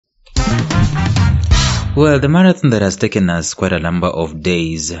Well, the marathon that has taken us quite a number of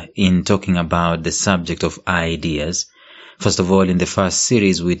days in talking about the subject of ideas. First of all, in the first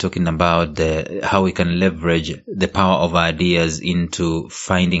series, we're talking about how we can leverage the power of ideas into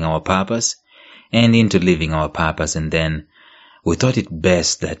finding our purpose and into living our purpose. And then we thought it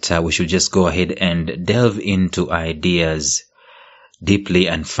best that we should just go ahead and delve into ideas deeply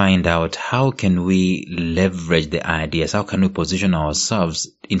and find out how can we leverage the ideas, how can we position ourselves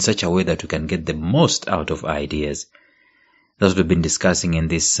in such a way that we can get the most out of ideas. That's what we've been discussing in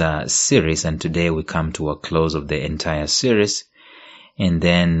this series, and today we come to a close of the entire series, and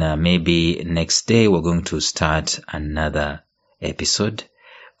then maybe next day we're going to start another episode,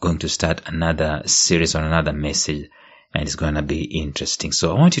 going to start another series on another message, and it's going to be interesting.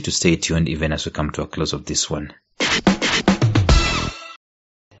 So I want you to stay tuned even as we come to a close of this one.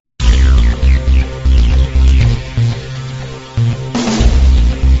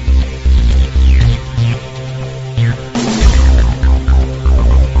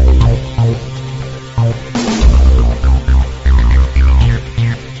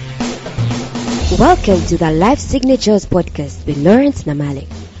 Welcome to the Life Signatures podcast with Lawrence Namale.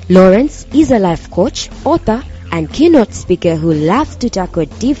 Lawrence is a life coach, author, and keynote speaker who loves to tackle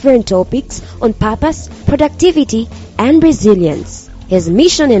different topics on purpose, productivity, and resilience. His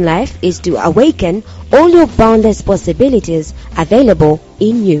mission in life is to awaken all your boundless possibilities available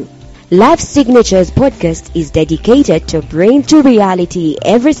in you. Life Signatures podcast is dedicated to bring to reality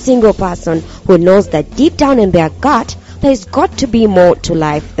every single person who knows that deep down in their gut, there's got to be more to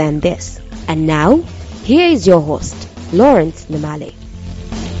life than this. And now, here is your host, Lawrence Namale.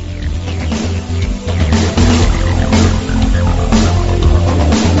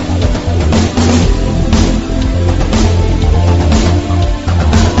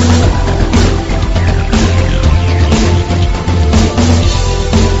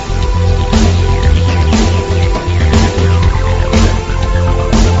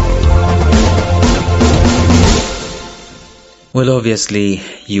 Well, obviously,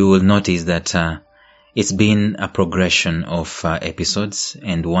 you will notice that it's been a progression of episodes,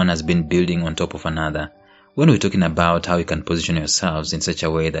 and one has been building on top of another. When we're talking about how you can position yourselves in such a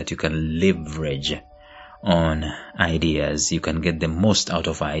way that you can leverage on ideas, you can get the most out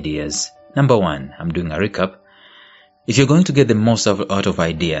of ideas. Number one, I'm doing a recap. If you're going to get the most out of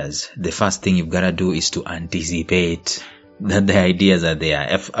ideas, the first thing you've got to do is to anticipate that the ideas are there.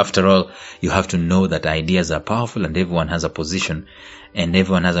 After all, you have to know that ideas are powerful, and everyone has a position and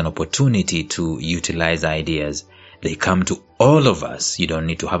everyone has an opportunity to utilize ideas. They come to all of us. You don't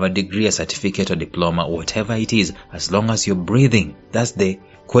need to have a degree, a certificate, or diploma, whatever it is. As long as you're breathing, that's the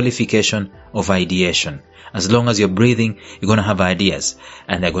qualification of ideation. As long as you're breathing, you're going to have ideas,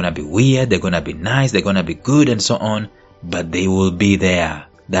 and they're going to be weird, they're going to be nice, they're going to be good, and so on, but they will be there.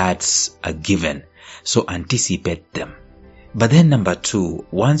 That's a given. So anticipate them. But then number two,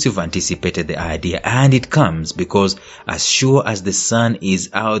 once you've anticipated the idea, and it comes, because as sure as the sun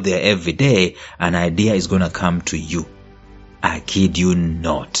is out there every day, an idea is going to come to you. I kid you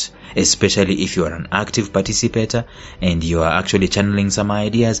not. Especially if you are an active participator and you are actually channeling some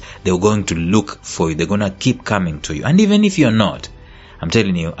ideas, they're going to look for you. They're going to keep coming to you. And even if you're not, I'm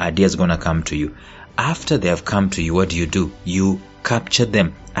telling you, ideas are going to come to you. After they have come to you, what do? You capture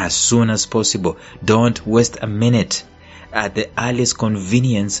them as soon as possible. Don't waste a minute. At the earliest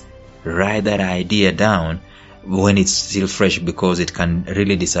convenience, write that idea down when it's still fresh, because it can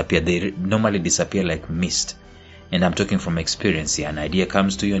really disappear. They normally disappear like mist. And I'm talking from experience here. An idea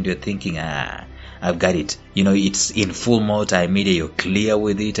comes to you and you're thinking, I've got it. You know, it's in full multimedia. You're clear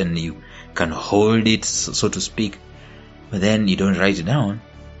with it and you can hold it, so to speak. But then you don't write it down.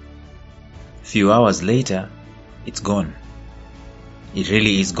 A few hours later, it's gone. It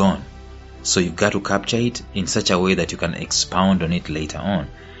really is gone. So you've got to capture it in such a way that you can expound on it later on.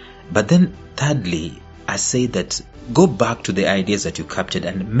 But then thirdly, I say that go back to the ideas that you captured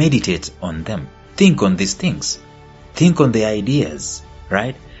and meditate on them. Think on these things. Think on the ideas,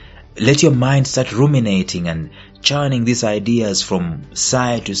 right? Let your mind start ruminating and churning these ideas from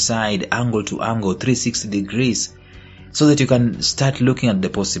side to side, angle to angle, 360 degrees, so that you can start looking at the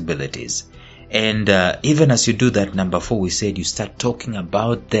possibilities. And even as you do that, number 4, we said you start talking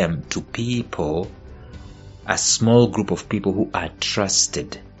about them to people, a small group of people who are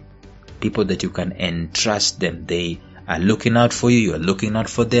trusted, people that you can entrust them. They are looking out for you, you are looking out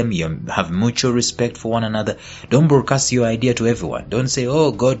for them, you have mutual respect for one another. Don't broadcast your idea to everyone. Don't say,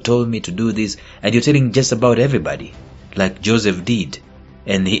 oh, God told me to do this, and you're telling just about everybody, like Joseph did.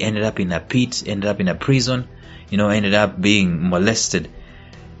 And he ended up in a pit, ended up in a prison, ended up being molested.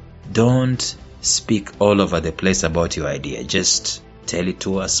 Don't speak all over the place about your idea. Just Tell it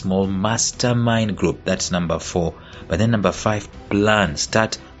to a small mastermind group. That's number 4. But then number 5, plan.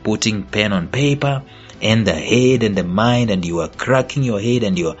 Start putting pen on paper and the head and the mind, and you are cracking your head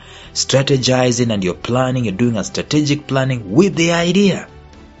and you're strategizing and you're planning. You're doing a strategic planning with the idea.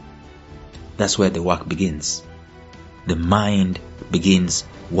 That's where the work begins. The mind begins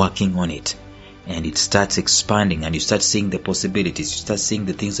working on it, and it starts expanding, and you start seeing the possibilities. You start seeing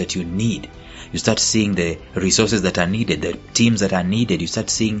the things that you need. You start seeing the resources that are needed, the teams that are needed. You start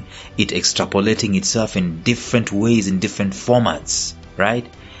seeing it extrapolating itself in different ways, in different formats, right?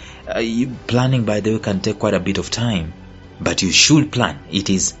 Planning, by the way, can take quite a bit of time, but you should plan. It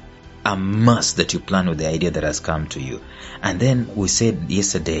is a must that you plan with the idea that has come to you. And then we said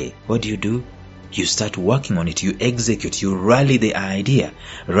yesterday, what do? You start working on it, you execute, you rally the idea,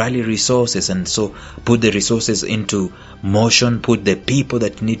 rally resources, and so put the resources into motion, put the people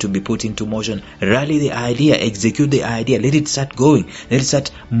that need to be put into motion, rally the idea, execute the idea, let it start going, let it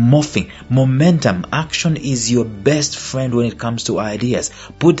start morphing. Momentum, action is your best friend when it comes to ideas.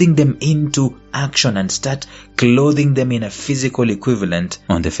 Putting them into action and start clothing them in a physical equivalent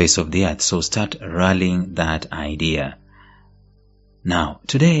on the face of the earth. So start rallying that idea. Now,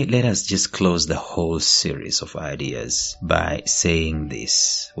 today, let us just close the whole series of ideas by saying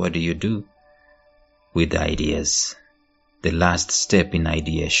this. What do you do with ideas? The last step in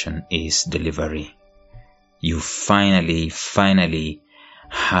ideation is delivery. You finally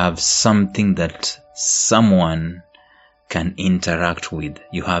have something that someone can interact with.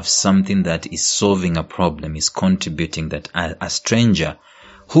 You have something that is solving a problem, is contributing, that a stranger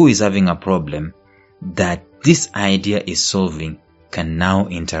who is having a problem that this idea is solving can now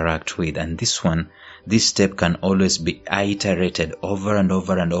interact with. And this step can always be iterated over and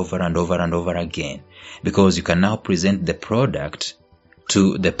over and over and over and over again, because you can now present the product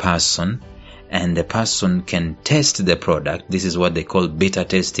to the person, and the person can test the product. This is what they call beta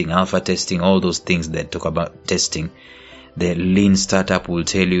testing, alpha testing, all those things that talk about testing. The Lean Startup will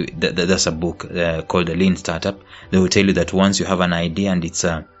tell you that's a book called The Lean Startup. They will tell you that once you have an idea and it's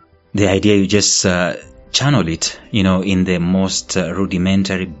the idea, you just channel it, in the most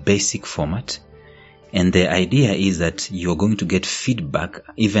rudimentary, basic format. And the idea is that you're going to get feedback,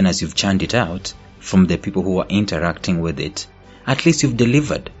 even as you've churned it out, from the people who are interacting with it. At least you've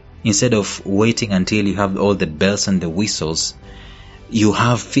delivered. Instead of waiting until you have all the bells and the whistles, you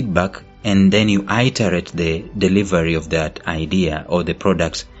have feedback, and then you iterate the delivery of that idea or the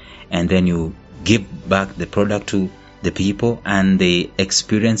product, and then you give back the product to the people, and they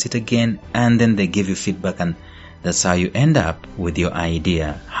experience it again, and then they give you feedback, and that's how you end up with your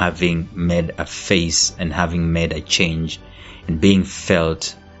idea having made a face and having made a change and being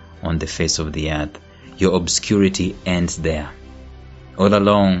felt on the face of the earth. Your obscurity ends there. All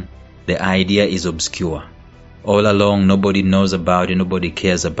along, the idea is obscure. All along, nobody knows about it, nobody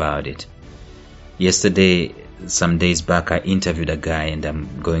cares about it. Yesterday, some days back, I interviewed a guy, and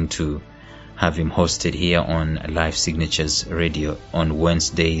I'm going to have him hosted here on Life Signatures Radio on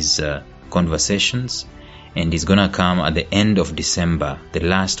Wednesday's conversations, and he's gonna come at the end of December, the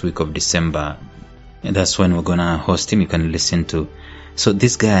last week of December, and that's when we're gonna host him. You can listen to. So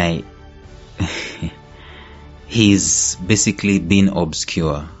this guy, he's basically been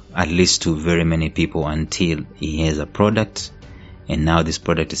obscure, at least to very many people, until he has a product, and now this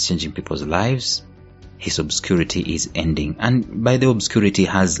product is changing people's lives. His obscurity is ending. And by the obscurity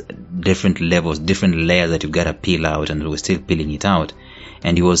has different levels, different layers that you've got to peel out, and we're still peeling it out.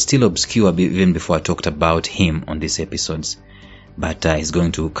 And he was still obscure even before I talked about him on these episodes. But he's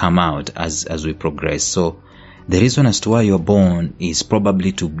going to come out as we progress. So the reason as to why you're born is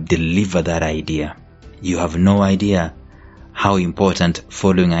probably to deliver that idea. You have no idea how important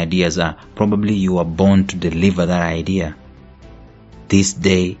following ideas are. Probably you are born to deliver that idea. This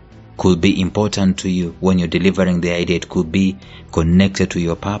day could be important to you. When you're delivering the idea, it could be connected to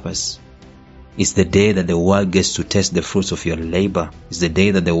your purpose. It's the day that the world gets to taste the fruits of your labor. It's the day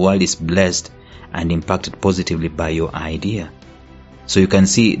that the world is blessed and impacted positively by your idea. So you can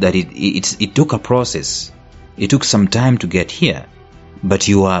see that it took a process. It took some time to get here, but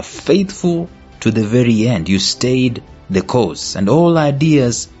you are faithful to the very end. You stayed the course, and all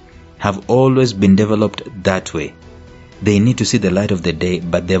ideas have always been developed that way. They need to see the light of the day,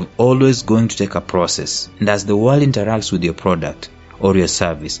 but they're always going to take a process. And as the world interacts with your product or your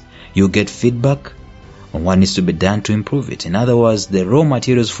service, you get feedback on what needs to be done to improve it. In other words, the raw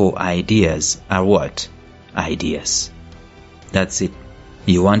materials for ideas are what? Ideas. That's it.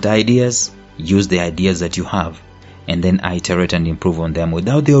 You want ideas? Use the ideas that you have, and then iterate and improve on them.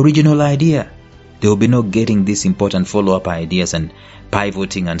 Without the original idea, there will be no getting these important follow-up ideas and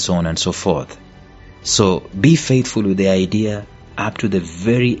pivoting and so on and so forth. So be faithful with the idea, up to the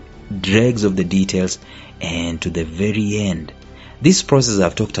very dregs of the details and to the very end. This process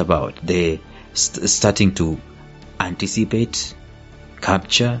I've talked about, the starting to anticipate,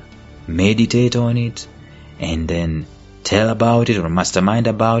 capture, meditate on it, and then tell about it or mastermind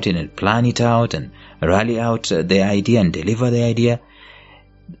about it and plan it out and rally out the idea and deliver the idea.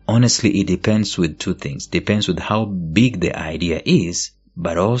 Honestly, it depends with two things. Depends with how big the idea is,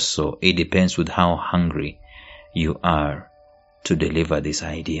 but also it depends with how hungry you are to deliver this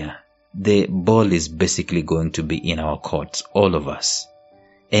idea. The ball is basically going to be in our courts, all of us.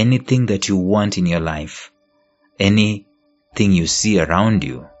 Anything that you want in your life, anything you see around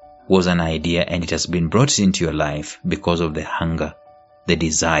you was an idea, and it has been brought into your life because of the hunger, the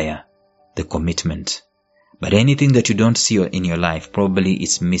desire, the commitment. But anything that you don't see in your life probably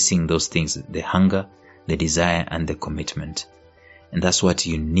is missing those things, the hunger, the desire, and the commitment. And that's what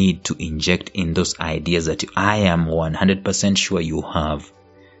you need to inject in those ideas that I am 100% sure you have.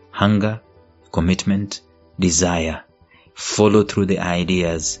 Hunger, commitment, desire. Follow through the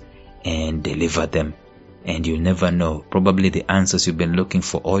ideas and deliver them. And you'll never know. Probably the answers you've been looking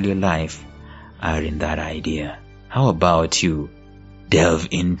for all your life are in that idea. How about you delve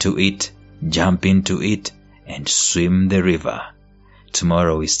into it, jump into it, and swim the river?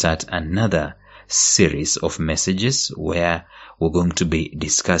 Tomorrow we start another series of messages where we're going to be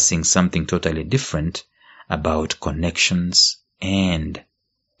discussing something totally different about connections and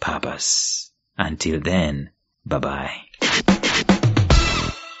purpose. Until then, bye-bye.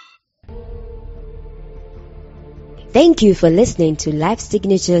 Thank you for listening to Life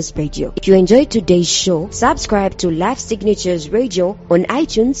Signatures Radio. If you enjoyed today's show, subscribe to Life Signatures Radio on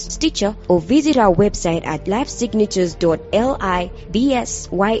iTunes, Stitcher, or visit our website at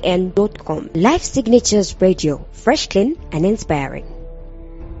lifesignatures.libsyn.com. Life Signatures Radio, fresh, clean, and inspiring.